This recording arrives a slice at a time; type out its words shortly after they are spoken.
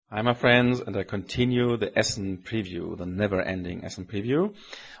Hi my friends, and I continue the Essen preview, the never-ending Essen preview,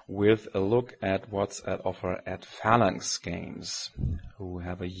 with a look at what's at offer at Phalanx Games, who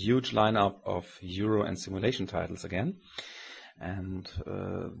have a huge lineup of Euro and simulation titles again. And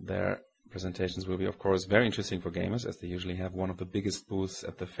their presentations will be, of course, very interesting for gamers, as they usually have one of the biggest booths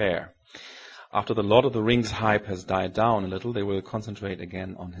at the fair. After the Lord of the Rings hype has died down a little, they will concentrate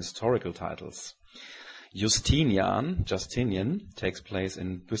again on historical titles. Justinian takes place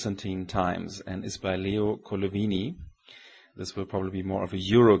in Byzantine times and is by Leo Colovini. This will probably be more of a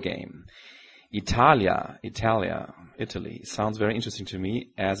Euro game. Italy sounds very interesting to me,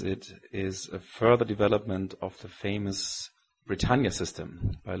 as it is a further development of the famous Britannia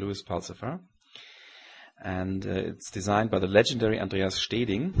system by Louis Pulsifer. And it's designed by the legendary Andreas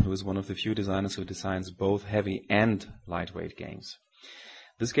Steding, who is one of the few designers who designs both heavy and lightweight games.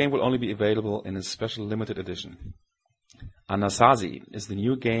 This game will only be available in a special limited edition. Anasazi is the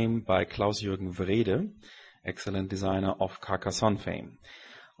new game by Klaus-Jürgen Wrede, excellent designer of Carcassonne fame.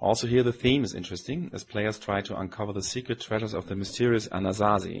 Also here the theme is interesting, as players try to uncover the secret treasures of the mysterious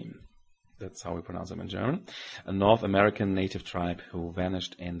Anasazi. That's how we pronounce them in German, a North American native tribe who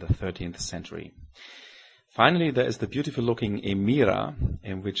vanished in the 13th century. Finally, there is the beautiful-looking Emira,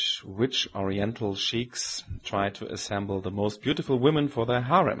 in which rich oriental sheiks try to assemble the most beautiful women for their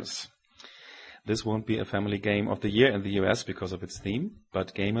harems. This won't be a family game of the year in the US because of its theme,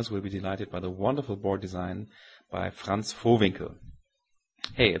 but gamers will be delighted by the wonderful board design by Franz Vohwinkel.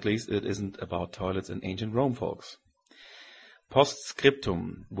 Hey, at least it isn't about toilets in ancient Rome, folks.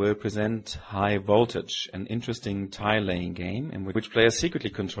 Postscriptum will present High Voltage, an interesting tile-laying game in which players secretly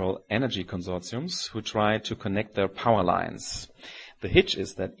control energy consortiums who try to connect their power lines. The hitch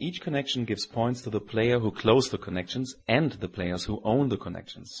is that each connection gives points to the player who closed the connections and the players who own the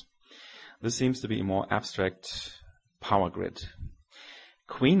connections. This seems to be a more abstract power grid.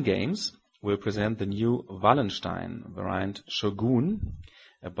 Queen Games will present the new Wallenstein variant Shogun,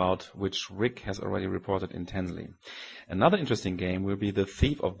 about which Rick has already reported intensely. Another interesting game will be The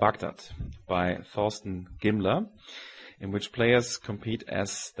Thief of Baghdad by Thorsten Gimler, in which players compete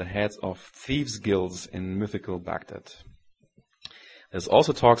as the heads of thieves' guilds in mythical Baghdad. There's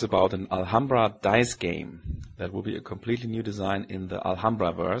also talks about an Alhambra dice game that will be a completely new design in the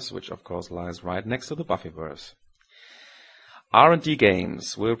Alhambra-verse, which of course lies right next to the Buffy-verse. R&D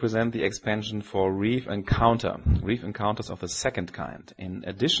Games will present the expansion for Reef Encounter, Reef Encounters of the second kind. In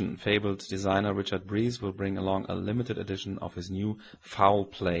addition, fabled designer Richard Breeze will bring along a limited edition of his new Foul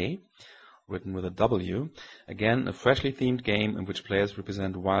Play, written with a W, again a freshly themed game in which players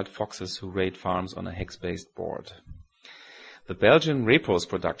represent wild foxes who raid farms on a hex-based board. The Belgian Repos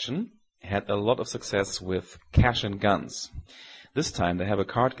production had a lot of success with Cash and Guns. This time they have a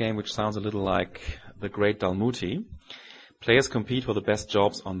card game which sounds a little like The Great Dalmuti. Players compete for the best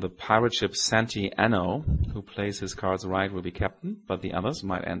jobs on the pirate ship Santi Anno. Who plays his cards right will be captain, but the others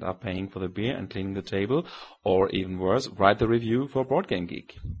might end up paying for the beer and cleaning the table, or even worse, write the review for Board Game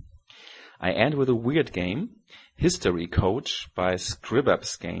Geek. I end with a weird game, History Coach by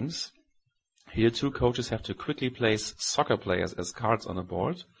Scribabs Games. Here 2 coaches have to quickly place soccer players as cards on a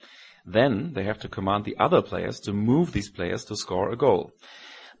board. Then they have to command the other players to move these players to score a goal.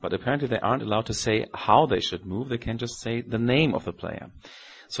 But apparently they aren't allowed to say how they should move, they can just say the name of the player.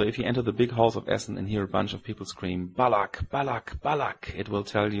 So if you enter the big halls of Essen and hear a bunch of people scream, Ballack, Ballack, Ballack, it will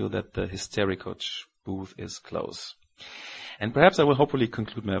tell you that the Hysterikoch booth is close. And perhaps I will hopefully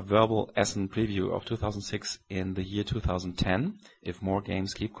conclude my verbal Essen preview of 2006 in the year 2010, if more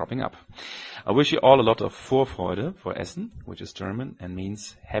games keep cropping up. I wish you all a lot of Vorfreude for Essen, which is German and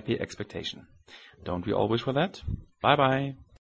means happy expectation. Don't we all wish for that? Bye bye.